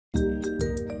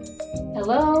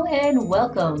Hello and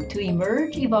welcome to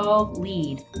Emerge, Evolve,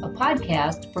 Lead, a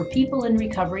podcast for people in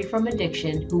recovery from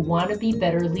addiction who want to be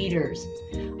better leaders.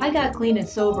 I got clean and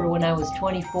sober when I was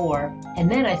 24, and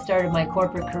then I started my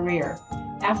corporate career.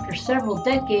 After several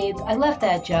decades, I left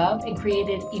that job and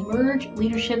created Emerge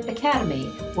Leadership Academy,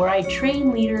 where I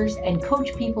train leaders and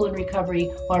coach people in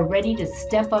recovery who are ready to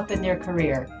step up in their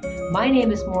career. My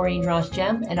name is Maureen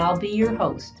Ross-Jem, and I'll be your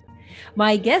host.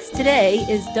 My guest today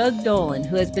is Doug Dolan,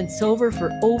 who has been sober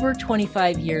for over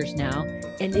 25 years now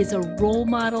and is a role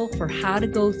model for how to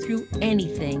go through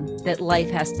anything that life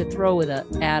has to throw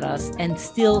at us and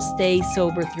still stay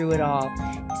sober through it all.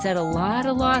 He's had a lot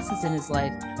of losses in his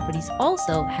life, but he's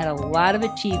also had a lot of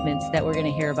achievements that we're going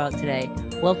to hear about today.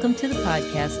 Welcome to the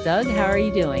podcast, Doug. How are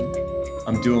you doing?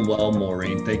 I'm doing well,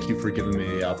 Maureen. Thank you for giving me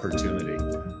the opportunity.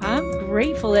 I'm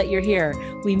grateful that you're here.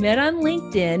 We met on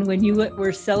LinkedIn when you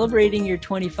were celebrating your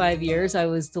 25 years. I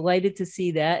was delighted to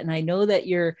see that. And I know that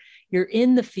you're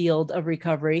in the field of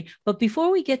recovery. But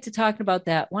before we get to talking about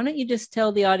that, why don't you just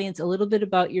tell the audience a little bit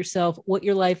about yourself, what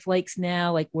your life likes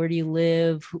now, like where do you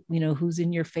live, who's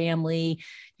in your family,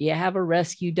 do you have a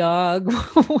rescue dog,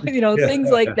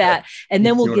 things like that. And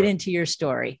then we'll get into your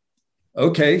story.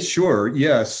 Okay, sure.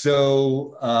 Yeah.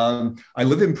 So I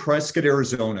live in Prescott,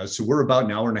 Arizona. So we're about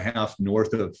an hour and a half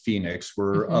north of Phoenix.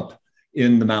 We're up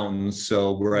in the mountains.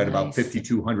 So we're at about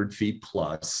 5,200 feet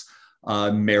plus.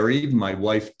 Married. My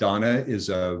wife, Donna, is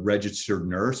a registered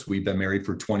nurse. We've been married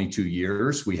for 22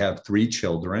 years. We have 3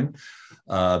 children.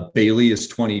 Bailey is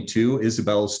 22,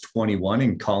 Isabel is 21,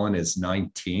 and Colin is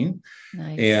 19.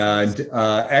 Nice. And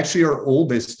actually, our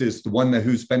oldest is the one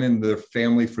who's been in the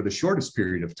family for the shortest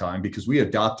period of time because we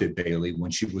adopted Bailey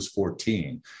when she was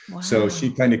 14. Wow. So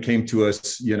she kind of came to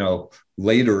us,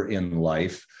 later in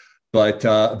life. But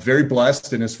very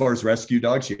blessed. And as far as rescue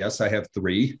dogs, yes, I have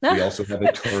 3. We also have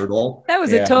a turtle. That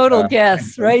was a total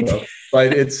guess, right?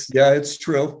 But it's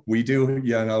true. We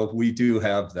do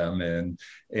have them,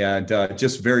 and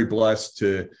just very blessed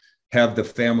to have the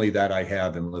family that I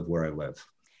have and live where I live.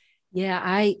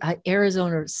 Yeah,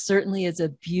 Arizona certainly is a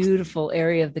beautiful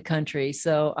area of the country.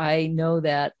 So I know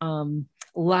that a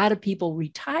lot of people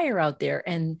retire out there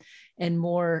and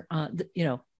more,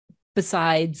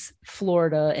 besides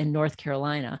Florida and North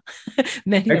Carolina.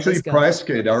 Actually,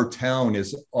 Prescott, our town,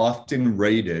 is often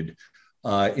rated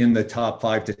in the top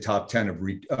 5 to top 10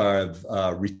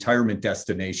 of retirement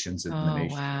destinations in the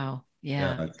nation. Oh, wow.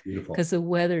 Yeah. It's beautiful. Because the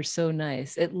weather's so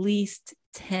nice. At least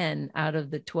 10 out of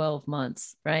the 12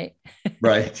 months, right?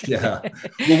 Right. Yeah.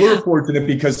 Well, we're fortunate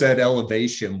because at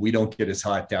elevation, we don't get as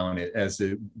hot down as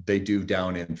they do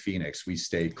down in Phoenix. We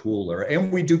stay cooler, and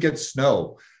we do get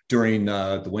snow during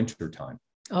the winter time.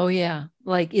 Oh yeah.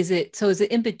 Is it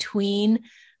in between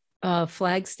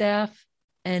Flagstaff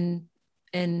and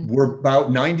we're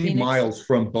about 90 Phoenix? Miles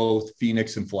from both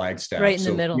Phoenix and Flagstaff. Right in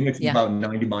the middle. Phoenix is about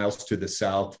 90 miles to the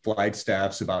south.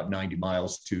 Flagstaff's about 90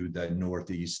 miles to the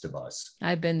northeast of us.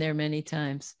 I've been there many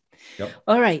times. Yep.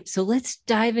 All right. So let's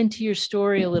dive into your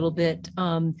story a little bit.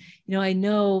 I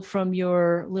know from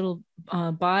your little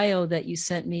bio that you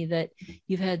sent me that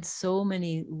you've had so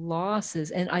many losses,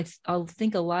 and I'll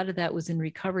think a lot of that was in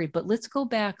recovery, but let's go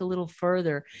back a little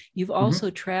further. You've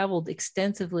also traveled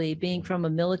extensively, being from a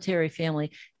military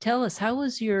family. Tell us, how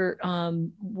was your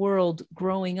world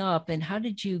growing up, and how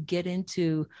did you get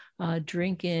into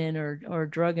drinking or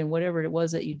drugging, whatever it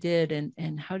was that you did,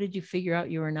 and how did you figure out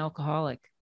you were an alcoholic?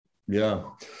 Yeah.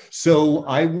 So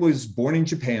I was born in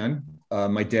Japan.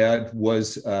 My dad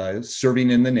was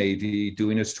serving in the Navy,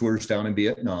 doing his tours down in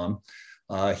Vietnam.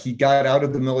 He got out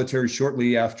of the military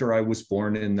shortly after I was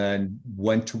born and then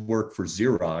went to work for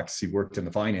Xerox. He worked in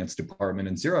the finance department,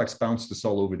 and Xerox bounced us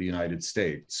all over the United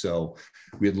States. So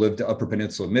we had lived Upper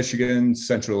Peninsula, Michigan,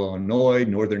 Central Illinois,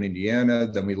 Northern Indiana.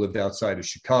 Then we lived outside of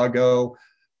Chicago,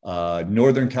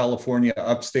 Northern California,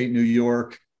 upstate New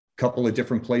York, couple of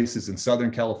different places in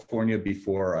Southern California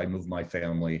before I moved my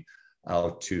family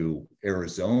out to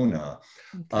Arizona.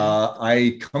 Okay.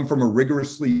 I come from a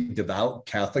rigorously devout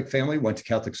Catholic family, went to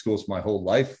Catholic schools my whole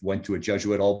life, went to a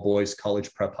Jesuit all-boys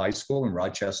college prep high school in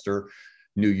Rochester,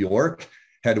 New York,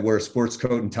 had to wear a sports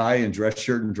coat and tie and dress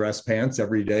shirt and dress pants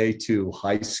every day to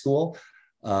high school.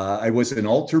 I was an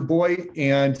altar boy,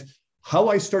 and how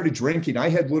I started drinking, I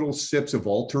had little sips of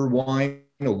altar wine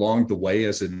along the way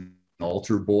as an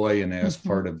altar boy and as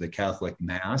part of the Catholic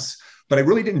Mass, but I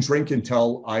really didn't drink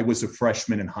until I was a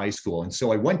freshman in high school. And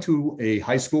so I went to a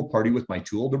high school party with my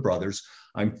 2 older brothers.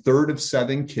 I'm 3rd of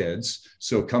 7 kids,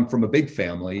 so come from a big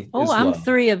family. Oh, I'm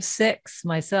 3 of 6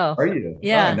 myself. Are you?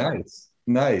 Yeah. Oh,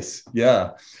 nice.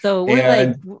 Yeah. So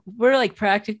we're like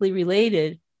practically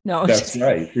related. No, that's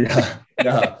right.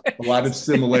 Yeah. A lot of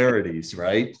similarities,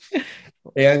 right?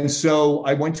 And so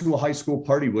I went to a high school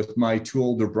party with my two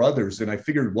older brothers, and I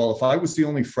figured, well, if I was the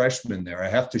only freshman there, I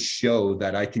have to show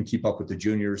that I can keep up with the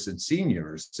juniors and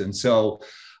seniors. And so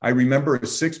I remember a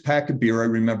 6-pack of beer. I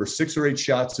remember 6 or 8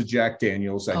 shots of Jack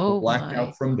Daniels. I blacked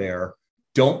out from there.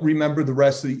 Don't remember the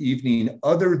rest of the evening,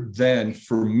 other than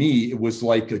for me, it was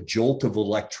like a jolt of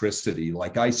electricity.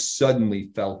 Like I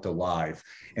suddenly felt alive.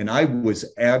 And I was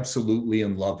absolutely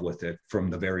in love with it from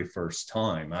the very first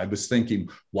time. I was thinking,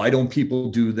 why don't people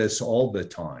do this all the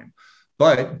time?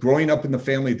 But growing up in the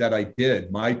family that I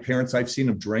did, my parents, I've seen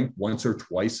them drink once or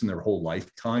twice in their whole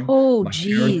lifetime. Oh,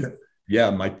 geez. Yeah,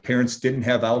 my parents didn't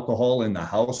have alcohol in the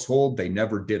household. They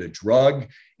never did a drug.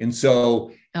 And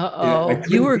so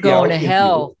you were going to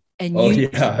hell. And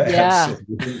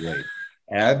absolutely.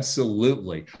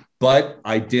 Absolutely. But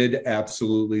I did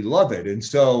absolutely love it. And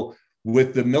so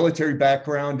with the military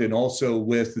background and also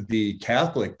with the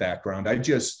Catholic background,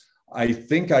 I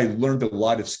think I learned a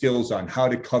lot of skills on how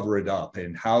to cover it up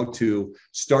and how to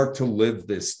start to live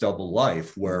this double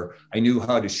life where I knew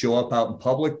how to show up out in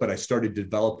public, but I started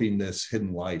developing this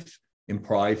hidden life in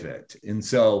private. And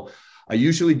so I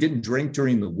usually didn't drink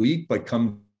during the week, but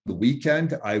come the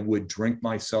weekend, I would drink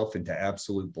myself into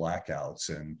absolute blackouts.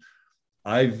 And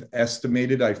I've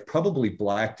estimated I've probably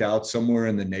blacked out somewhere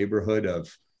in the neighborhood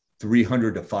of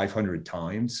 300 to 500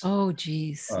 times. Oh,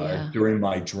 geez. During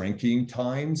my drinking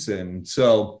times. And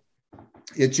so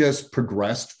it just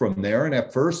progressed from there. And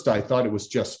at first I thought it was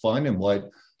just fun and what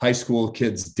high school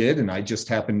kids did. And I just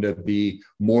happened to be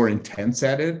more intense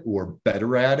at it or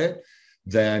better at it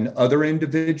than other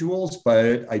individuals.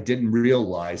 But I didn't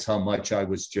realize how much I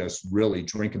was just really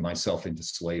drinking myself into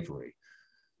slavery.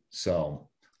 So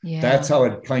that's how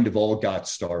it kind of all got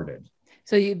started.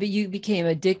 So you became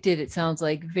addicted, it sounds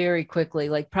like, very quickly,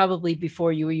 like probably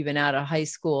before you were even out of high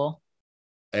school.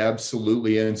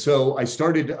 Absolutely. And so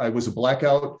I was a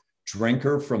blackout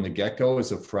drinker from the get-go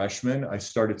as a freshman. I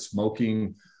started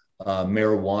smoking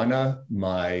marijuana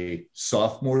my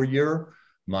sophomore year.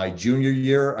 My junior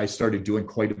year, I started doing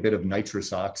quite a bit of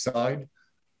nitrous oxide.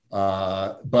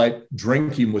 But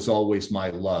drinking was always my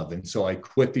love. And so I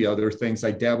quit the other things.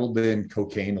 I dabbled in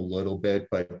cocaine a little bit,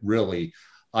 but really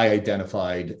I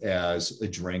identified as a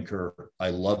drinker. I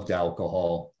loved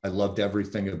alcohol. I loved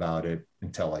everything about it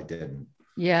until I didn't.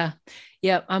 Yeah.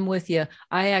 Yeah. I'm with you.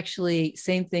 I actually,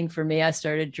 same thing for me. I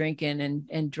started drinking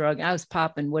and drug. I was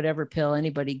popping whatever pill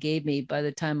anybody gave me by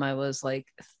the time I was like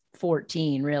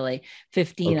 14, really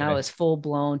 15. Okay. I was full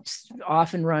blown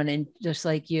off and running just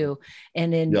like you.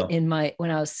 And when I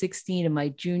was 16 in my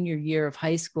junior year of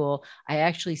high school, I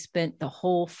actually spent the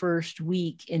whole first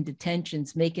week in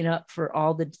detentions, making up for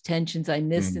all the detentions I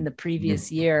missed in the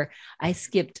previous year. I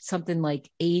skipped something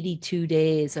like 82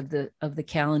 days of the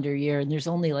calendar year. And there's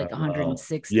only like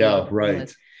 160. Yeah.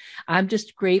 Right. I'm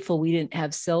just grateful we didn't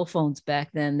have cell phones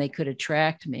back then. They could have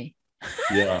tracked me.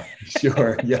 Yeah,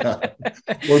 sure. Yeah.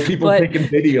 Or people taking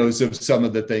videos of some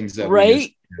of the things that right. We used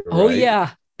to do, right? Oh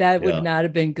yeah. That would not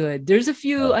have been good. There's a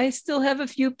few, I still have a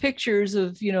few pictures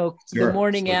of, the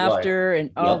morning after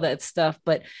and all that stuff,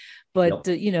 but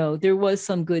there was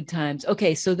some good times.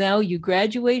 Okay. So now you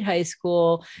graduate high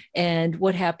school, and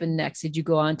what happened next? Did you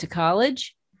go on to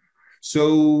college?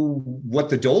 So what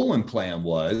the Dolan plan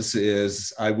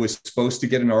is I was supposed to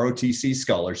get an ROTC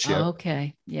scholarship. Oh,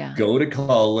 okay. Yeah. Go to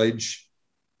college,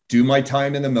 do my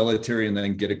time in the military, and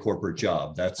then get a corporate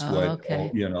job. That's my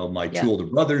two older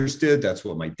brothers did. That's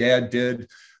what my dad did.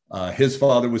 His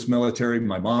father was military.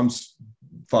 My mom's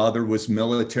father was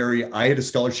military. I had a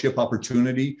scholarship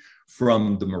opportunity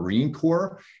from the Marine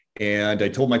Corps. And I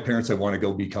told my parents I want to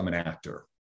go become an actor.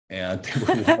 And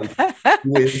they were like,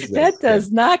 that does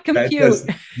not compute.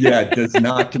 It does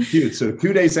not compute. So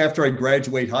 2 days after I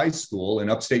graduate high school in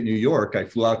upstate New York, I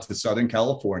flew out to Southern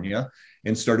California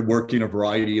and started working a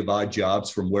variety of odd jobs,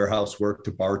 from warehouse work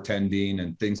to bartending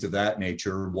and things of that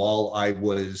nature, while I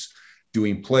was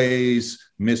doing plays,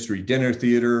 mystery dinner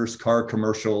theaters, car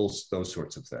commercials, those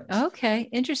sorts of things. Okay,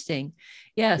 interesting.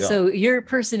 Yeah. So your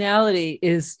personality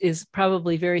is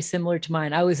probably very similar to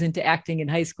mine. I was into acting in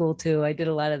high school too. I did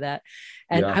a lot of that.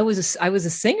 And I was a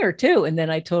singer too. And then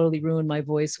I totally ruined my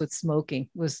voice with smoking.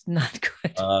 It was not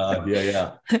good.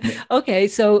 Okay.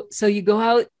 So you go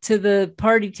out to the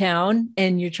party town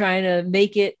and you're trying to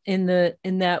make it in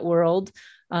that world.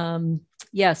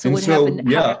 So what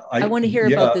happened? I want to hear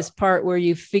about this part where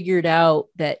you figured out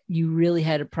that you really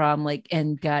had a problem,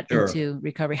 and got into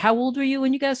recovery. How old were you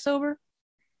when you got sober?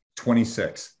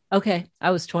 26. Okay.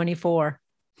 I was 24.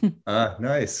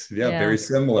 Nice. Yeah, Yeah. very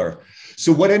similar.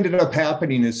 So what ended up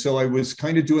happening is, so I was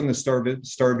kind of doing the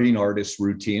starving artist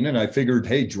routine, and I figured,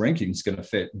 hey, drinking's going to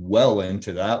fit well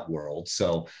into that world.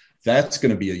 So that's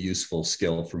going to be a useful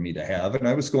skill for me to have. And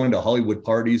I was going to Hollywood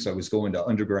parties. I was going to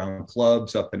underground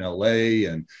clubs up in LA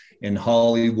and in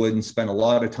Hollywood, and spent a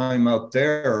lot of time up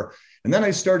there. And then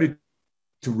I started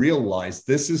to realize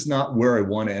this is not where I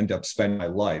want to end up spending my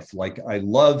life. Like, I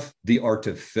love the art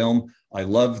of film. I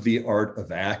love the art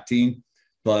of acting,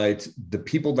 but the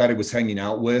people that I was hanging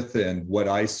out with and what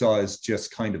I saw as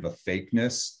just kind of a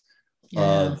fakeness Yeah.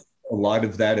 of a lot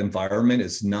of that environment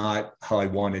is not how I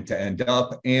wanted to end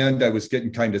up. And I was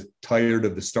getting kind of tired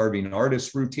of the starving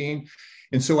artist routine.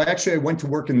 And so actually I went to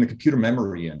work in the computer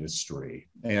memory industry,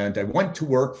 and I went to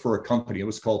work for a company. It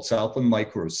was called Southland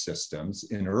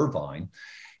Microsystems in Irvine.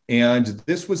 And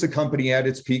this was a company at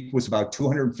its peak was about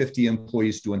 250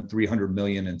 employees doing 300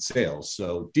 million in sales.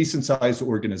 So decent sized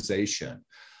organization.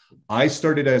 I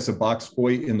started as a box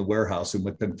boy in the warehouse, and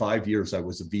within 5 years, I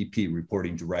was a VP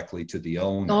reporting directly to the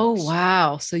owners. Oh,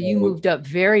 wow. So you moved up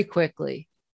very quickly.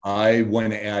 I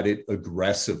went at it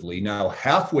aggressively. Now,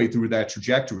 halfway through that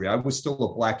trajectory, I was still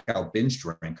a blackout binge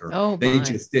drinker. Oh, they my.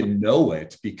 just didn't know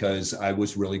it because I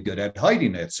was really good at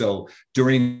hiding it. So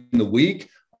during the week,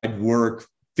 I'd work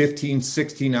 15,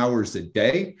 16 hours a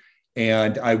day,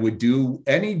 and I would do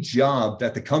any job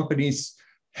that the companies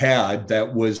had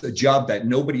that was a job that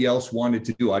nobody else wanted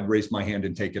to do. I'd raise my hand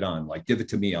and take it on, like, give it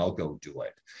to me, I'll go do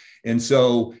it. And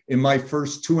so in my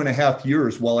first 2.5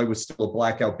 years, while I was still a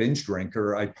blackout binge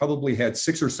drinker, I probably had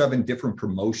 6 or 7 different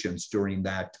promotions during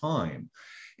that time.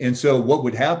 And so what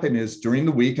would happen is during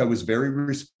the week, I was very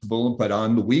responsible, but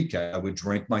on the weekend, I would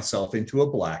drink myself into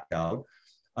a blackout.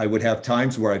 I would have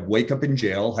times where I'd wake up in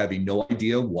jail having no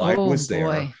idea why I was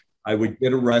there. I would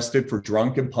get arrested for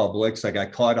drunk in Publix. I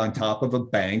got caught on top of a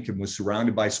bank and was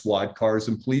surrounded by squad cars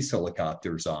and police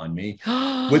helicopters on me.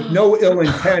 With no ill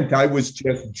intent, I was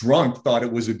just drunk, thought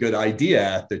it was a good idea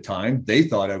at the time. They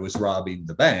thought I was robbing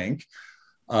the bank.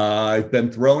 I've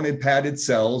been thrown in padded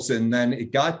cells. And then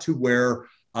it got to where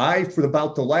for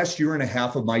about the last year and a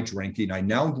half of my drinking, I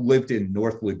now lived in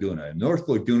North Laguna. North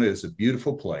Laguna is a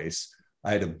beautiful place.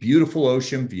 I had a beautiful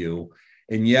ocean view,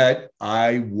 and yet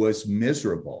I was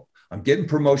miserable. I'm getting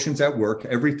promotions at work.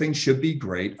 Everything should be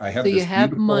great. I have. So you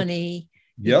have money.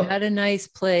 Yep. You got a nice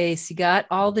place. You got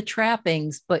all the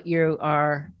trappings, but you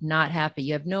are not happy.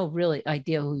 You have no really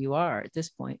idea who you are at this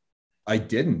point. I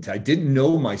didn't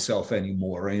know myself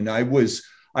anymore. And I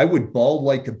would bawl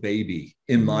like a baby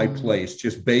in my place,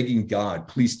 just begging God,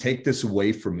 please take this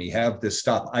away from me. Have this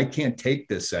stop. I can't take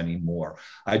this anymore.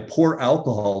 I'd pour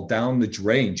alcohol down the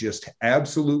drain, just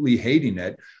absolutely hating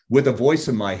it, with a voice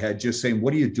in my head just saying,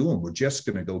 what are you doing? We're just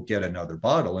going to go get another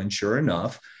bottle. And sure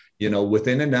enough,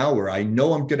 within an hour, I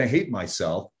know I'm going to hate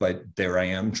myself, but there I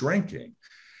am drinking.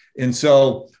 And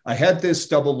so I had this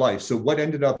double life. So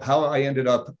how I ended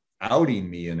up outing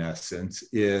me, in essence,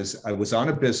 is I was on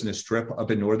a business trip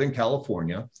up in Northern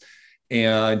California,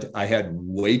 and I had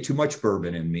way too much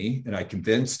bourbon in me. And I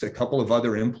convinced a couple of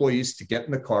other employees to get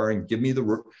in the car and give me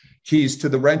the keys to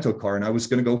the rental car. And I was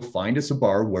going to go find us a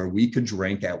bar where we could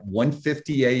drink at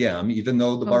 1:50 a.m., even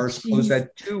though the bars closed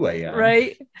at 2 a.m.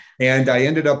 Right. And I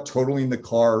ended up totaling the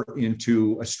car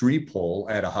into a street pole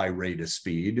at a high rate of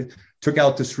speed, took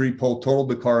out the street pole, totaled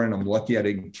the car, and I'm lucky I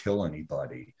didn't kill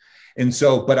anybody. And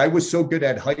so, but I was so good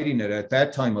at hiding it. At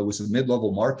that time, I was a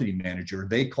mid-level marketing manager.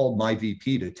 They called my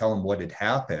VP to tell him what had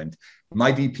happened.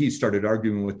 My VP started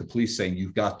arguing with the police saying,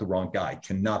 you've got the wrong guy,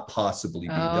 cannot possibly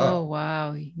be done. Oh,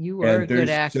 wow. You were a good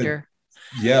actor.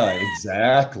 Yeah,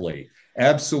 exactly.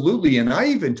 Absolutely. And I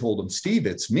even told him, Steve,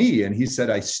 it's me. And he said,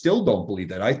 I still don't believe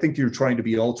that. I think you're trying to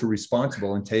be ultra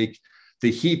responsible and take the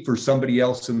heat for somebody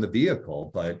else in the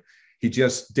vehicle. But he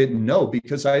just didn't know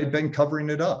because I had been covering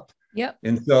it up. Yep.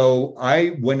 And so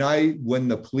when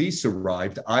the police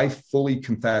arrived, I fully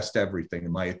confessed everything.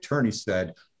 And my attorney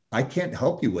said, I can't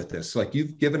help you with this. Like,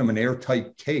 you've given him an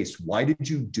airtight case. Why did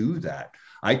you do that?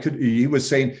 He was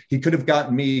saying he could have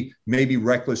gotten me maybe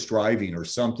reckless driving or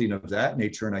something of that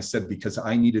nature. And I said, because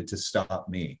I needed to stop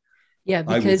me. Yeah,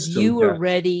 because you were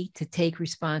ready to take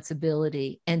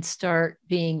responsibility and start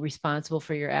being responsible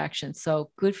for your actions.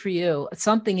 So good for you.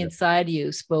 Something inside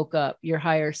you spoke up, your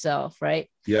higher self, right?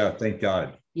 Yeah, thank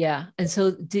God. Yeah. And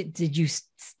so did you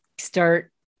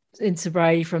start in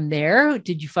sobriety from there?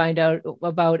 Did you find out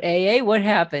about AA? What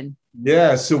happened?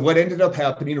 Yeah. So what ended up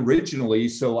happening originally,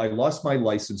 so I lost my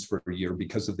license for a year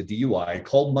because of the DUI. I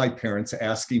called my parents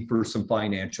asking for some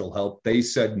financial help. They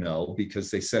said no, because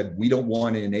they said, we don't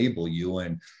want to enable you.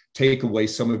 And take away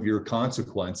some of your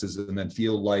consequences and then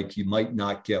feel like you might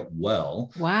not get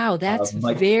well. Wow, that's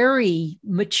very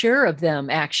mature of them,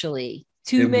 actually.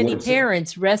 Too many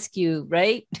parents rescue,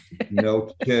 right?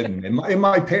 No kidding. And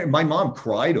my mom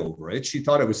cried over it. She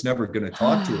thought I was never going to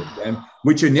talk to her again,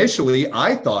 which initially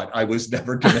I thought I was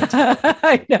never going to talk.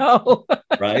 I know.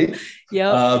 Right?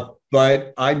 Yeah.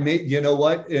 But I made, you know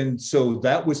what? And so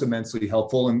that was immensely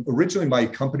helpful. And originally my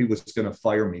company was going to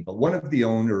fire me, but one of the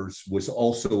owners was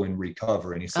also in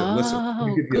recovery. And he said, listen, I'm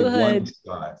going to give you one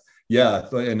shot. Yeah.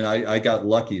 And I got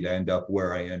lucky to end up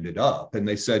where I ended up. And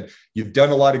they said, you've done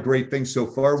a lot of great things so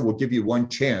far. We'll give you one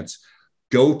chance.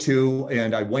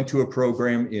 And I went to a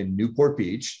program in Newport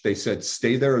Beach. They said,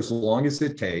 stay there as long as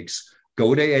it takes,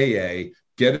 go to AA,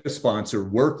 get a sponsor,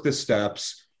 work the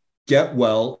steps, get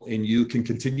well, and you can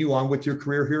continue on with your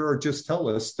career here, or just tell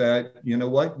us that, you know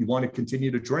what, you want to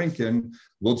continue to drink and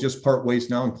we'll just part ways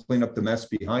now and clean up the mess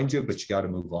behind you, but you got to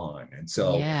move on. And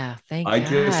so I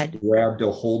just grabbed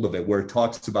a hold of it, where it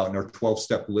talks about in our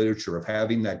 12-step literature of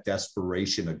having that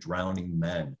desperation of drowning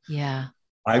men. Yeah.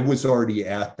 I was already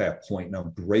at that point, and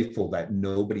I'm grateful that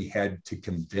nobody had to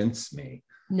convince me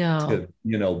to,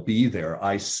 be there.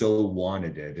 I so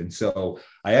wanted it. And so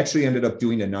I actually ended up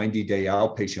doing a 90-day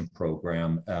outpatient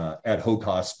program at Hoag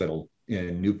Hospital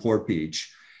in Newport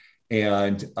Beach.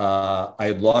 And I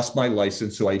had lost my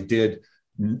license. So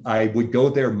I would go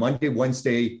there Monday,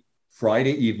 Wednesday,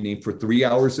 Friday evening for 3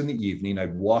 hours in the evening.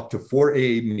 I'd walk to 4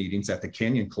 AA meetings at the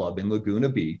Canyon Club in Laguna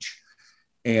Beach.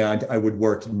 And I would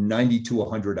work 90 to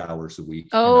 100 hours a week.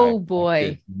 Oh, boy. I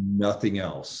did nothing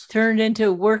else. Turned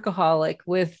into workaholic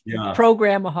with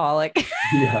programaholic.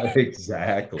 Yeah,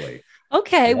 exactly.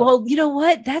 Okay. Yeah. Well, you know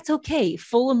what? That's okay.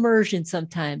 Full immersion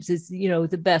sometimes is,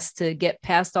 the best to get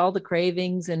past all the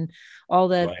cravings and all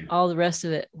that, all the rest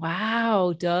of it.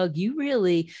 Wow, Doug,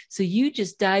 so you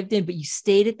just dived in, but you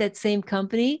stayed at that same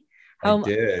company? I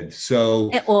did.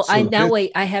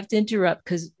 Wait, I have to interrupt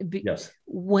because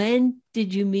when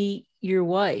did you meet your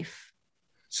wife?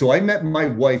 So I met my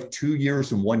wife 2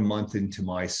 years and 1 month into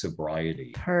my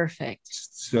sobriety. Perfect.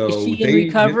 So is she in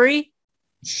recovery?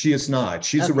 She is not.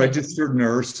 She's a registered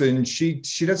nurse, and she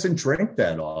doesn't drink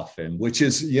that often, which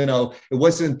is, it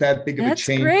wasn't that big of a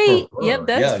change. That's great. Yep,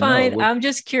 that's fine. I'm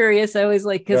just curious. I always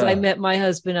because I met my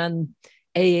husband on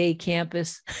AA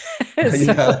campus.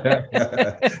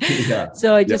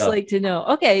 So I just like to know.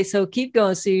 Okay, so keep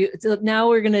going. So now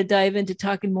we're going to dive into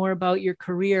talking more about your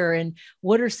career and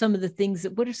what are some of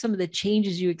the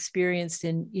changes you experienced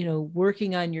in,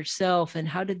 working on yourself, and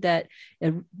how did that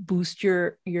boost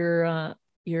your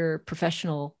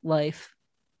professional life?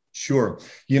 Sure.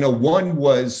 One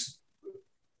was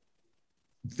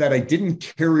that I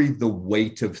didn't carry the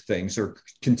weight of things or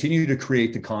continue to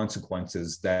create the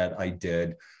consequences that I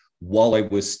did while I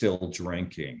was still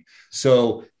drinking.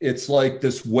 So it's like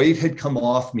this weight had come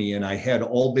off me, and I had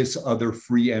all this other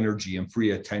free energy and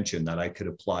free attention that I could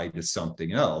apply to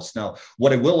something else. Now,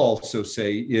 what I will also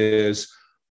say is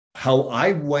how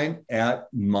I went at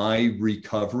my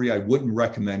recovery, I wouldn't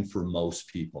recommend for most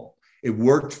people. It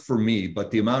worked for me, but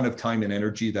the amount of time and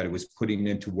energy that I was putting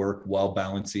into work while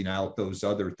balancing out those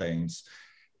other things,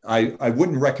 I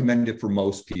wouldn't recommend it for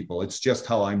most people. It's just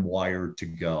how I'm wired to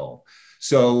go.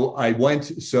 So I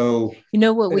went, you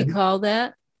know what we call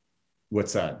that?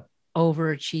 What's that?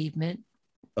 Overachievement.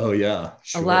 Oh yeah.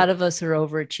 Sure. A lot of us are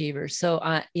overachievers. So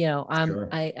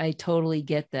I totally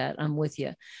get that. I'm with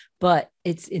you. But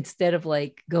it's instead of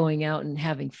like going out and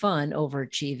having fun,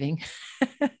 overachieving,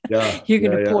 you're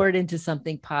going to pour it into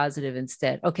something positive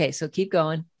instead. Okay. So keep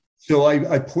going. So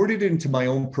I poured it into my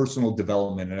own personal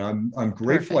development, and I'm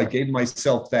grateful. Perfect. I gave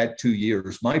myself that 2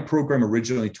 years. My program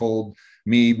originally told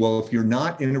me, well, if you're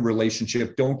not in a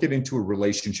relationship, don't get into a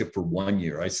relationship for 1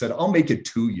 year. I said, I'll make it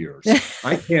 2 years.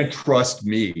 I can't trust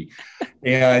me.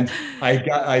 And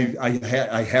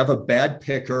I have a bad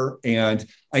picker, and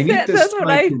I need this.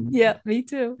 Me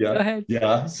too. Yeah. Go ahead.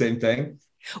 Yeah. Same thing.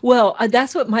 Well,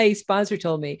 that's what my sponsor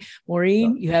told me.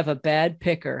 Maureen, you have a bad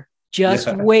picker.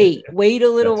 Just wait a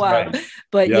little while. Right.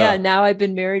 But now I've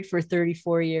been married for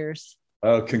 34 years.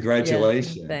 Oh,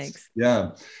 congratulations. Yeah, thanks.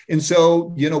 Yeah. And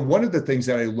so, one of the things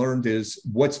that I learned is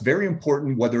what's very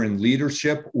important, whether in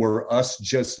leadership or us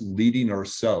just leading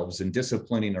ourselves and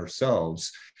disciplining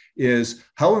ourselves, is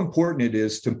how important it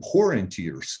is to pour into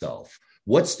yourself.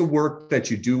 What's the work that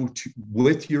you do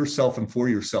with yourself and for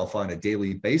yourself on a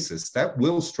daily basis that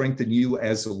will strengthen you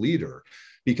as a leader?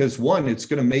 Because one, it's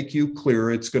going to make you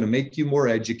clearer. It's going to make you more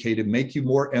educated, make you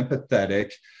more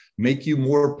empathetic, make you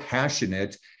more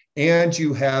passionate, and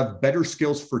you have better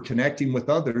skills for connecting with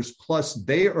others. Plus,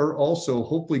 they are also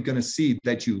hopefully going to see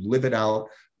that you live it out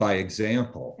by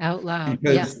example. Out loud.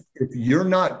 Because Yeah.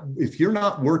 if you're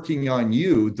not working on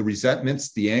you, the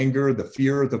resentments, the anger, the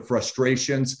fear, the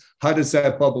frustrations, how does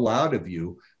that bubble out of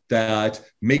you that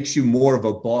makes you more of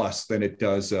a boss than it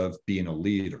does of being a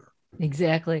leader?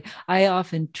 Exactly. I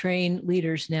often train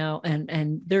leaders now,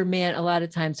 and they're a lot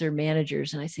of times they're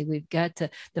managers. And I say, we've got to,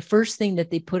 the first thing that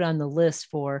they put on the list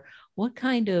for what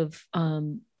kind of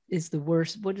is the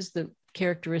worst, what is the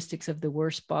characteristics of the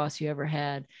worst boss you ever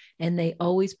had? And they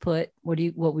always put, what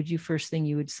would you first thing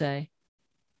you would say?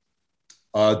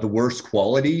 The worst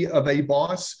quality of a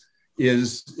boss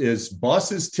is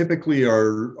bosses typically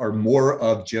are more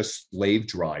of just slave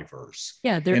drivers.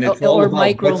 Yeah, they're and it's all or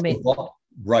about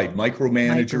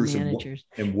micromanagers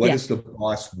and what Yeah. does the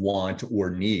boss want or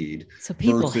need So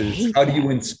people versus hate how that. do you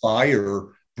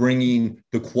inspire bringing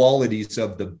the qualities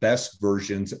of the best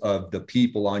versions of the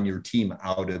people on your team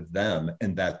out of them,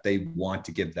 and that they want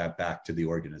to give that back to the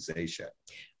organization.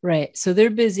 Right. So they're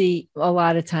busy a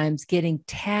lot of times getting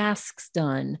tasks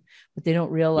done, but they don't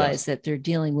realize Yes. that they're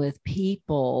dealing with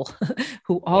people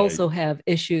who Right. also have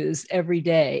issues every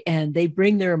day, and they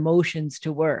bring their emotions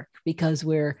to work because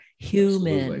we're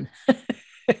human.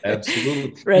 Absolutely.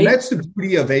 Absolutely. Right. And that's the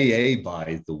beauty of AA,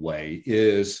 by the way,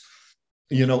 is,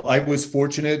 I was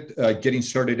fortunate getting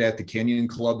started at the Canyon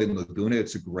Club in Laguna.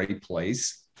 It's a great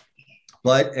place.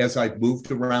 But as I've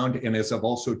moved around and as I've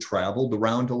also traveled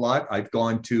around a lot, I've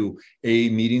gone to AA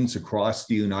meetings across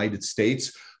the United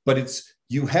States. But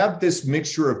you have this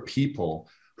mixture of people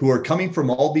who are coming from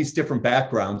all these different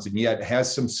backgrounds and yet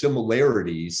has some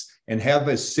similarities and have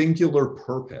a singular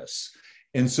purpose.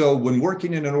 And so when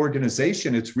working in an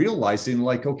organization, it's realizing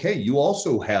like, okay, you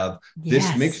also have this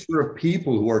Yes. mixture of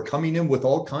people who are coming in with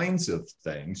all kinds of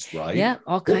things, right? Yeah,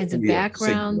 all kinds of Hopefully a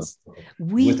backgrounds.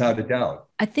 singular, without a doubt.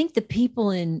 I think the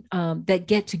people in that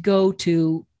get to go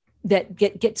to that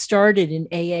get started in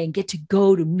AA and get to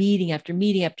go to meeting after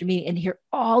meeting after meeting and hear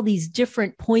all these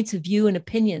different points of view and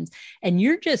opinions, and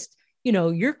you're just,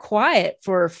 you're quiet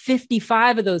for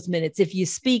 55 of those minutes if you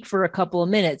speak for a couple of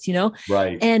minutes,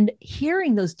 Right. and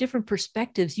hearing those different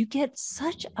perspectives, you get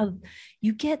such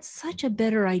a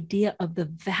better idea of the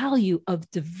value of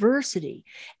diversity,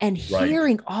 and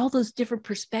hearing all those different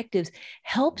perspectives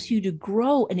helps you to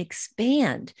grow and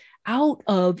expand out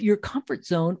of your comfort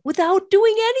zone without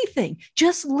doing anything,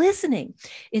 just listening.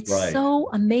 It's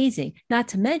so amazing. Not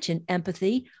to mention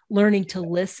empathy, learning to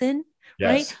listen. Yes.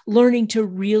 Right? Learning to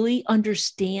really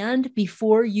understand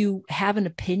before you have an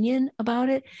opinion about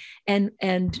it, and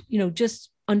just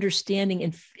understanding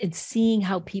and seeing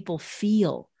how people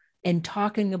feel and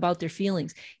talking about their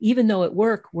feelings. Even though at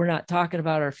work we're not talking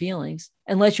about our feelings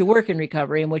unless you work in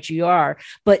recovery, in which you are,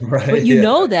 but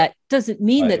know that doesn't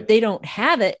mean that they don't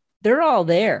have it. They're all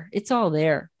there. It's all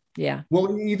there. Yeah.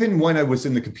 Well, even when I was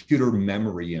in the computer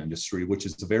memory industry, which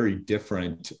is a very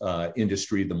different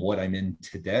industry than what I'm in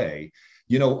today,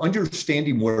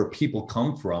 understanding where people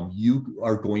come from, you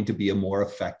are going to be a more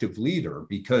effective leader,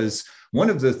 because one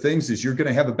of the things is you're going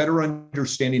to have a better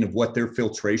understanding of what their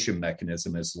filtration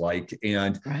mechanism is like,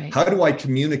 and how do I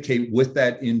communicate with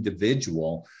that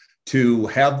individual to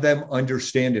have them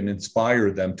understand and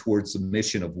inspire them towards the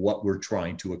mission of what we're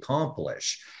trying to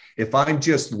accomplish. If I'm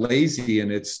just lazy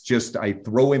and it's just I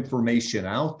throw information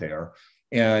out there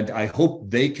and I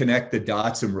hope they connect the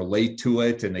dots and relate to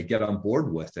it and they get on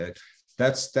board with it,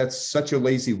 that's such a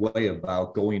lazy way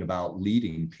about going about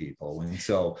leading people. And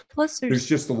so plus there's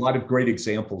just a lot of great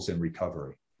examples in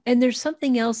recovery. And there's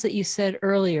something else that you said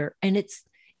earlier, and it's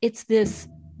this: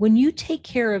 when you take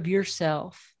care of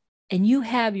yourself and you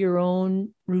have your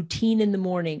own routine in the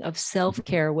morning of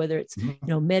self-care, whether it's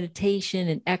meditation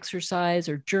and exercise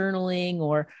or journaling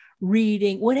or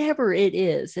reading, whatever it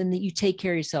is, and that you take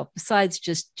care of yourself besides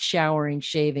just showering,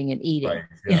 shaving, and eating.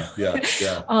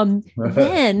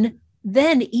 Right.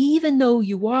 Then even though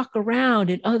you walk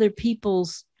around in other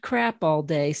people's crap all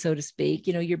day, so to speak,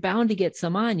 you're bound to get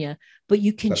some on you, but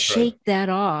you can shake that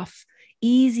off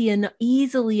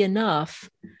easily enough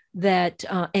that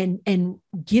and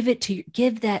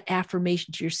give that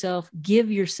affirmation to yourself,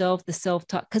 give yourself the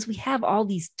self-talk, because we have all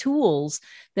these tools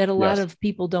that a lot of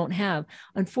people don't have.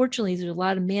 Unfortunately, there's a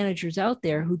lot of managers out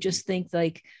there who just think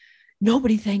like,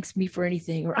 nobody thanks me for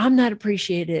anything, or I'm not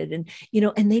appreciated. And,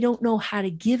 and they don't know how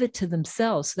to give it to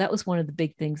themselves. So that was one of the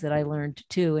big things that I learned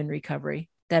too in recovery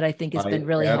that I think has been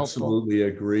really helpful. I absolutely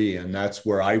agree. And that's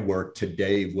where I work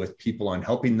today with people on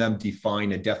helping them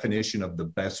define a definition of the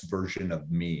best version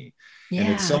of me. Yeah,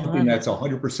 and it's something that's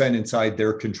 100% inside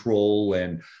their control.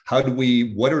 And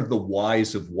what are the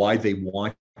whys of why they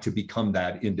want to become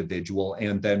that individual?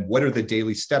 And then what are the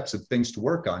daily steps of things to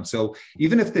work on? So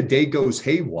even if the day goes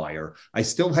haywire, I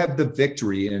still have the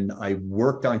victory, and I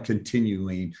worked on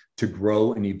continuing to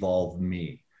grow and evolve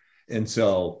me. And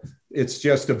so it's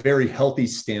just a very healthy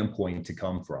standpoint to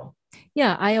come from.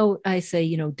 Yeah, I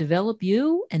say, develop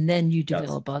you and then you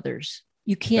develop others.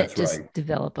 You can't That's just right.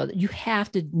 develop others. You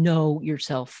have to know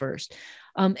yourself first.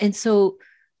 And so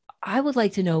I would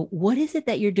like to know, what is it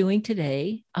that you're doing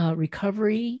today?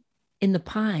 Recovery in the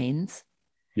Pines.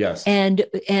 Yes. And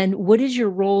what is your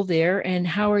role there, and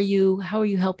how are you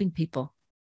helping people?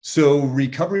 So,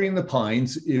 Recovery in the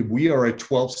Pines, we are a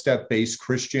 12-step based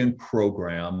Christian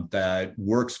program that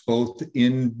works both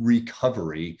in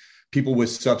recovery, people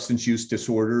with substance use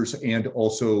disorders, and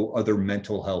also other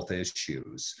mental health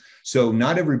issues. So,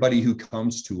 not everybody who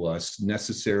comes to us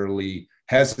necessarily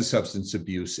has a substance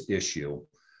abuse issue.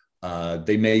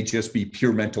 They may just be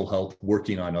pure mental health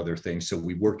working on other things. So,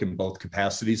 we work in both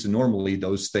capacities, and normally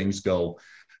those things go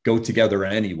together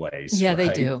anyways. Yeah, right?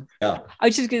 they do. Yeah. I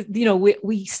was just,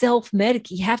 we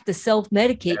self-medicate. You have to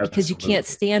self-medicate because you can't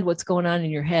stand what's going on in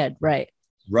your head. Right.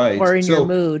 Right. Or in your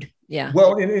mood. Yeah.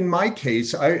 Well, in my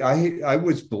case, I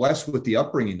was blessed with the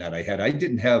upbringing that I had. I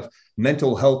didn't have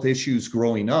mental health issues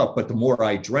growing up, but the more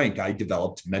I drank, I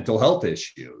developed mental health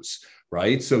issues.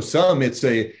 Right. So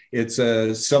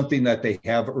it's something that they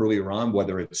have earlier on,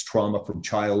 whether it's trauma from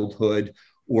childhood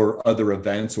or other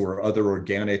events or other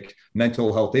organic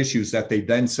mental health issues that they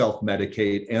then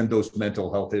self-medicate, and those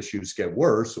mental health issues get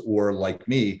worse. Or like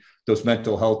me, those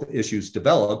mental health issues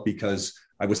develop because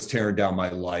I was tearing down my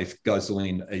life,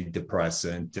 guzzling a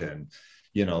depressant, and,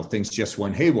 things just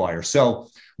went haywire. So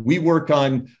we work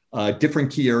on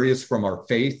different key areas, from our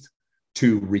faith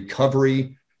to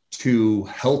recovery to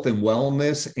health and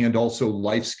wellness, and also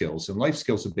life skills. And life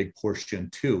skills a big portion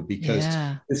too, because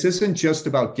this isn't just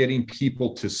about getting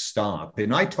people to stop.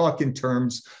 And I talk in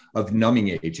terms of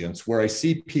numbing agents, where I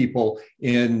see people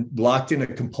locked in a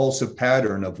compulsive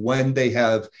pattern of when they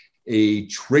have a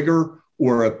trigger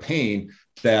or a pain,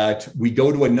 that we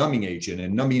go to a numbing agent.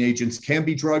 And numbing agents can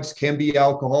be drugs, can be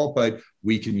alcohol, but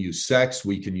we can use sex,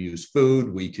 we can use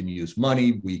food, we can use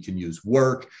money, we can use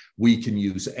work, we can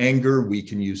use anger, we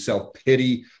can use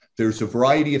self-pity. There's a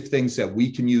variety of things that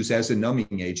we can use as a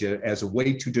numbing agent as a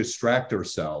way to distract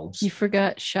ourselves. You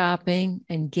forgot shopping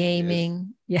and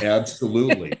gaming. Yeah.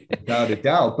 Absolutely, without a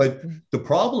doubt. But the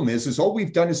problem is all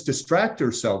we've done is distract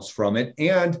ourselves from it,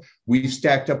 and we've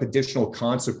stacked up additional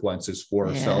consequences for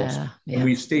ourselves, and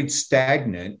we've stayed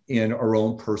stagnant in our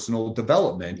own personal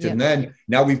development. And then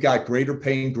now we've got greater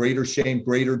pain, greater shame,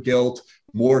 greater guilt,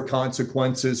 more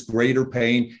consequences, greater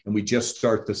pain, and we just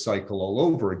start the cycle all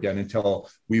over again until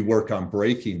we work on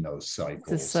breaking those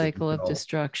cycles. It's a cycle of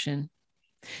destruction.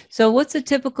 So what's a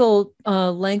typical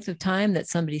length of time that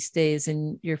somebody stays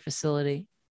in your facility?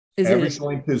 Average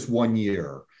length is 1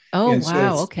 year. Oh, and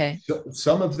wow. Okay.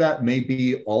 Some of that may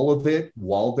be all of it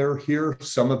while they're here.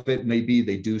 Some of it may be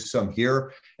they do some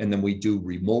here, and then we do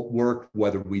remote work,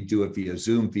 whether we do it via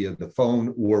Zoom, via the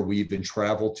phone, or we even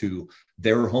travel to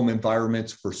their home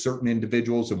environments for certain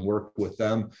individuals and work with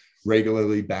them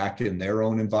regularly back in their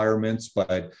own environments.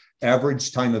 But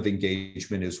average time of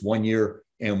engagement is 1 year.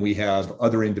 And we have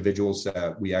other individuals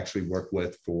that we actually work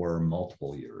with for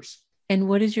multiple years. And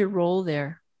what is your role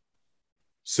there?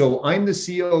 So I'm the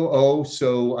COO,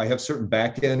 so I have certain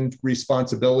back-end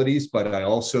responsibilities, but I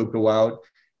also go out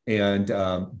and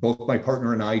both my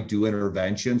partner and I do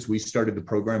interventions. We started the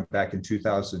program back in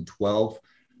 2012.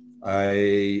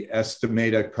 I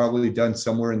estimate I've probably done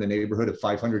somewhere in the neighborhood of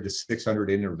 500 to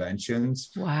 600 interventions.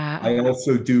 Wow. I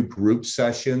also do group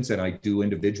sessions and I do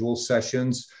individual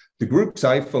sessions. The groups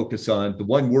I focus on, the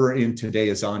one we're in today,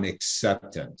 is on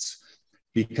acceptance.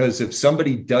 Because if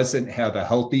somebody doesn't have a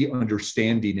healthy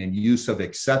understanding and use of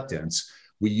acceptance,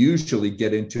 we usually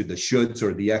get into the shoulds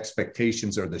or the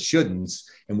expectations or the shouldn'ts,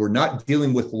 and we're not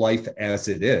dealing with life as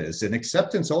it is. And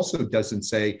acceptance also doesn't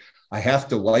say, I have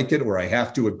to like it, or I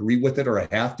have to agree with it, or I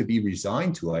have to be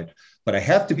resigned to it, but I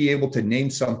have to be able to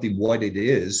name something what it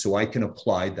is so I can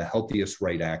apply the healthiest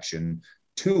right action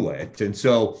to it. And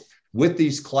so with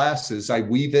these classes, I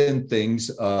weave in things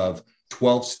of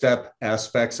 12-step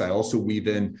aspects. I also weave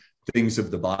in things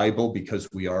of the Bible because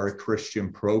we are a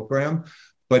Christian program.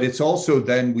 But it's also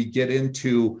then we get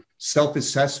into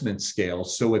self-assessment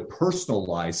scales. So it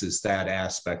personalizes that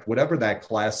aspect, whatever that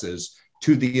class is,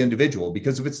 to the individual.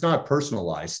 Because if it's not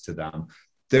personalized to them,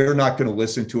 they're not going to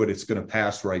listen to it. It's going to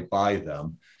pass right by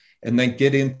them. And then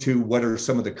get into what are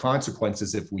some of the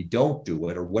consequences if we don't do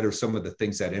it, or what are some of the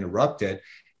things that interrupt it.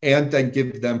 And then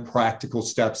give them practical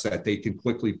steps that they can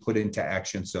quickly put into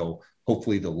action so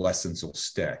hopefully the lessons will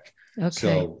stick. Okay.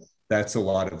 So that's a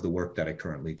lot of the work that I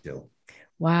currently do.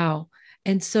 Wow.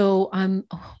 And so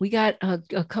we got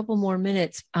a couple more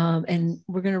minutes and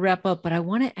we're going to wrap up, but I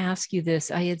want to ask you this.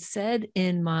 I had said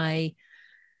in my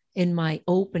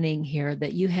opening here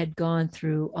that you had gone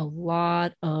through a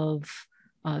lot of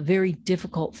very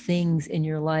difficult things in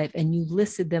your life, and you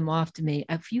listed them off to me.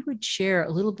 If you would share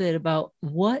a little bit about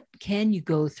what can you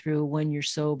go through when you're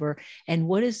sober, and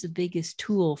what is the biggest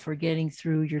tool for getting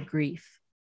through your grief?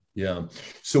 Yeah.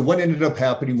 So what ended up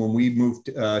happening when we moved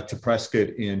to Prescott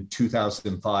in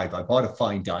 2005, I bought a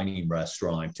fine dining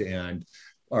restaurant, and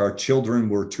our children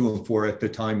were 2 and 4 at the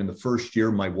time. In the first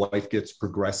year, my wife gets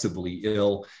progressively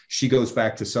ill. She goes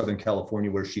back to Southern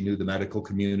California where she knew the medical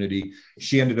community.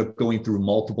 She ended up going through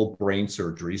multiple brain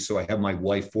surgeries. So I have my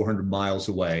wife 400 miles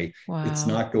away. Wow. It's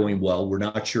not going well. We're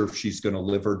not sure if she's going to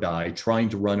live or die, trying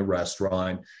to run a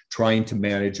restaurant, trying to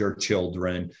manage our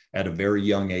children at a very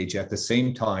young age. At the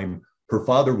same time, her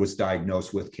father was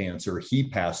diagnosed with cancer. He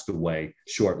passed away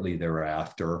shortly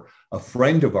thereafter. A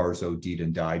friend of ours OD'd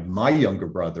and died. My younger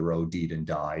brother OD'd and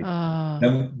died.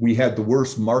 Then we had the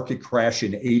worst market crash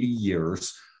in 80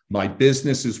 years. My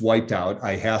business is wiped out.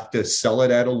 I have to sell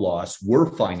it at a loss. We're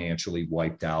financially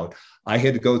wiped out. I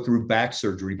had to go through back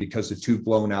surgery because of 2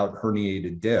 blown out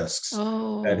herniated discs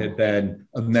that had been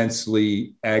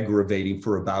immensely aggravating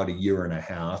for about a year and a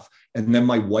half. And then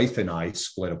my wife and I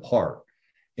split apart.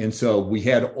 And so we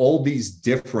had all these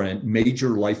different major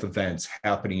life events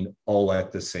happening all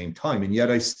at the same time. And yet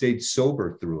I stayed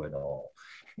sober through it all.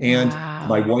 And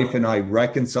my wife and I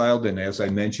reconciled. And as I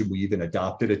mentioned, we even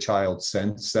adopted a child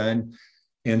since then.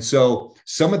 And so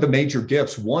some of the major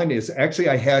gifts, one is actually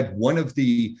I had one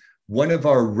of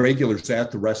our regulars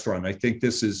at the restaurant. I think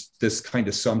this kind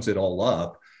of sums it all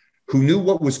up, who knew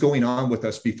what was going on with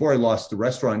us before I lost the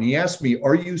restaurant. And he asked me,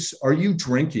 are you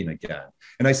drinking again?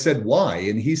 And I said, why?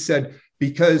 And he said,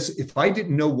 because if I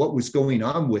didn't know what was going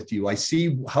on with you, I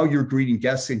see how you're greeting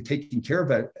guests and taking care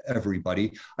of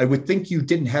everybody. I would think you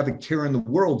didn't have a care in the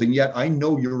world. And yet I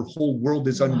know your whole world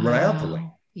is unraveling.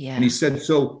 Wow. Yeah. And he said,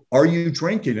 so are you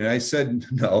drinking? And I said,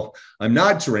 no, I'm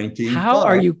not drinking. How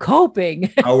are you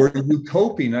coping? How are you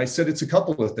coping? And I said, it's a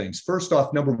couple of things. First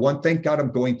off, number one, thank God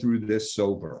I'm going through this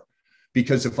sober.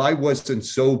 Because if I wasn't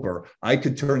sober, I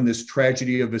could turn this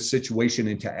tragedy of a situation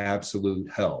into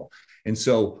absolute hell. And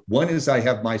so 1 is I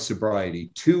have my sobriety.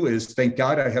 2 is thank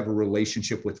God I have a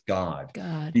relationship with God.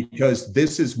 Because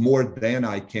this is more than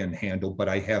I can handle, but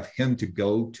I have him to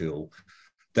go to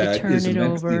that turn is it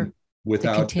over,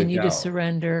 without to continue the doubt. to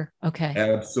surrender. Okay.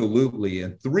 Absolutely.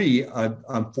 And 3,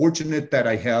 I'm fortunate that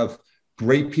I have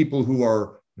great people who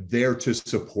are there to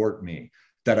support me,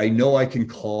 that I know I can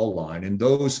call on. And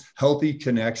those healthy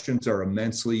connections are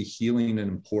immensely healing and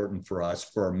important for us,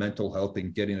 for our mental health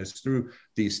and getting us through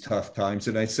these tough times.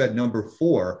 And I said, number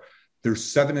 4, there's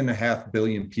 7.5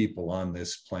 billion people on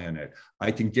this planet.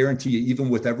 I can guarantee you, even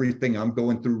with everything I'm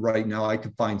going through right now, I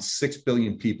could find 6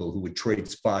 billion people who would trade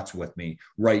spots with me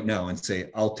right now and say,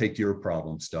 I'll take your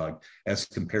problems, Doug, as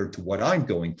compared to what I'm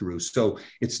going through. So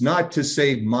it's not to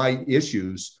say my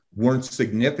issues weren't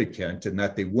significant and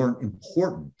that they weren't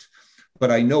important,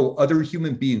 but I know other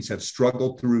human beings have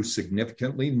struggled through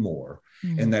significantly more,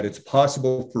 and that it's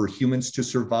possible for humans to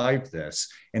survive this.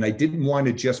 And I didn't want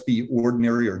to just be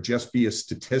ordinary or just be a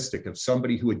statistic of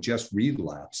somebody who had just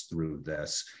relapsed through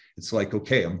this. It's like,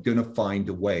 okay, I'm going to find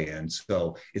a way. And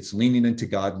so it's leaning into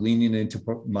God, leaning into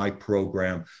my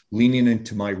program, leaning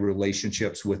into my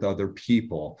relationships with other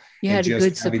people. You had a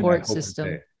good support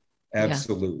system.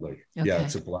 Absolutely. Yeah. Okay. Yeah,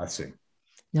 it's a blessing.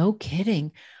 No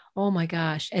kidding. Oh my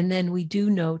gosh. And then we do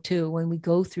know too, when we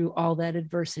go through all that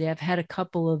adversity, I've had a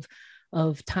couple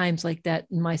of times like that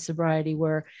in my sobriety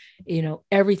where,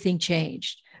 everything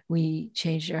changed. We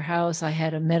changed our house. I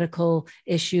had a medical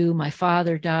issue. My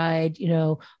father died,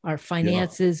 our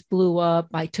finances blew up.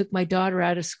 I took my daughter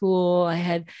out of school. I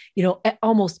had,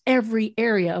 almost every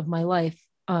area of my life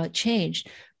changed.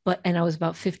 And I was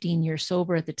about 15 years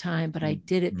sober at the time, but I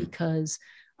did it because,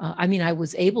 I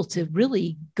was able to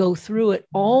really go through it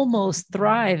almost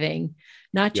thriving,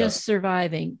 not just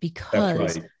surviving,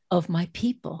 because of my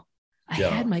people. I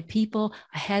had my people,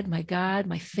 I had my God,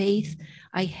 my faith.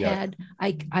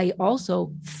 I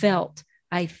also felt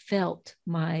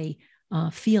my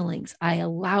feelings. I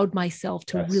allowed myself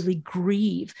to really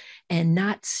grieve and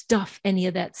not stuff any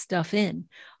of that stuff in.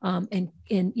 And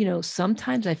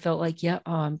sometimes I felt like,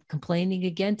 I'm complaining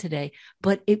again today,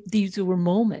 but these were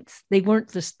moments. They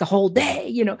weren't just the whole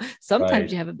day.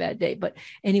 Sometimes you have a bad day, but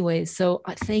anyways, so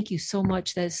thank you so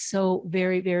much. That's so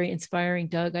very, very inspiring,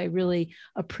 Doug. I really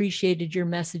appreciated your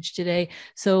message today.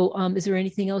 So is there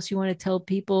anything else you want to tell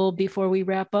people before we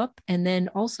wrap up? And then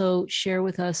also share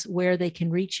with us where they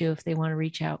can reach you if they want to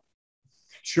reach out.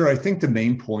 Sure. I think the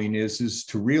main point is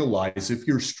to realize if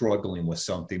you're struggling with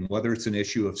something, whether it's an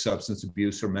issue of substance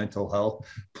abuse or mental health,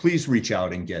 please reach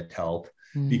out and get help.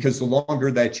 Because the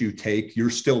longer that you take, you're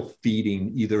still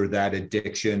feeding either that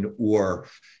addiction or,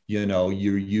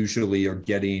 you usually are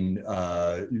getting,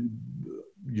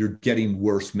 you're getting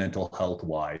worse mental health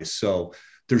wise. So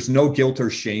there's no guilt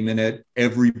or shame in it.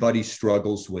 Everybody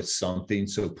struggles with something.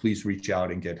 So please reach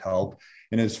out and get help.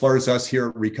 And as far as us here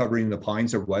at Recovery in the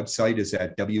Pines, our website is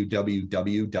at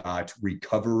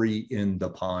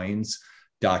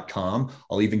www.recoveryinthepines.com.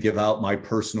 I'll even give out my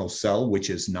personal cell, which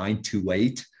is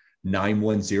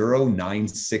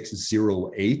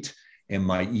 928-910-9608. And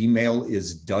my email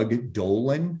is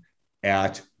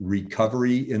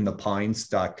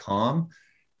dougdolan@recoveryinthepines.com.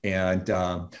 And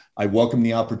I welcome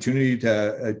the opportunity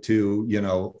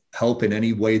to help in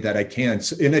any way that I can.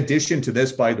 So in addition to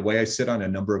this, by the way, I sit on a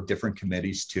number of different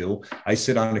committees too. I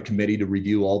sit on a committee to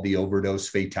review all the overdose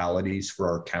fatalities for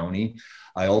our county.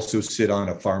 I also sit on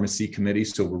a pharmacy committee.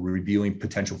 So we're reviewing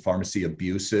potential pharmacy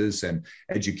abuses and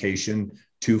education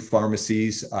to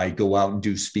pharmacies. I go out and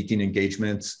do speaking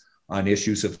engagements on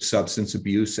issues of substance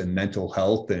abuse and mental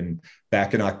health. And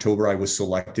back in October, I was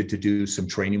selected to do some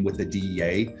training with the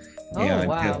DEA. Oh,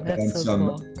 wow. That's so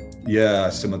cool. Yeah,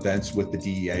 some events with the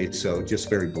DEA. So just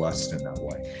very blessed in that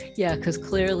way. Yeah, because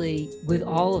clearly with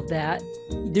all of that,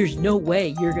 there's no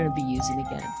way you're going to be using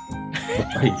again.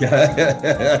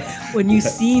 When you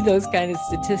see those kind of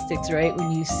statistics, right?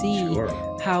 When you see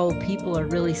how people are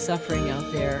really suffering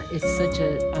out there, it's such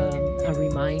a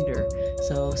reminder.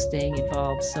 So staying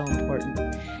involved is so important.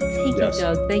 Thank you,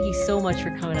 Doug. Thank you so much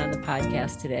for coming on the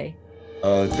podcast today.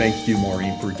 Thank you,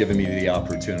 Maureen, for giving me the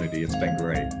opportunity. It's been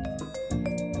great.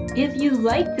 If you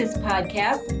like this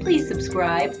podcast, please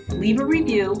subscribe, leave a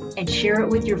review, and share it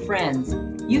with your friends.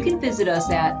 You can visit us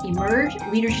at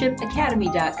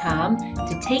emergeleadershipacademy.com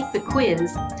to take the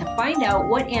quiz to find out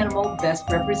what animal best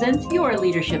represents your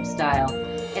leadership style.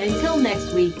 And until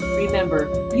next week, remember,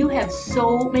 you have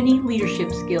so many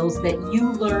leadership skills that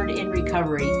you learned in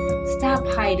recovery. Stop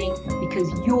hiding because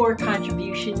your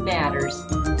contribution matters.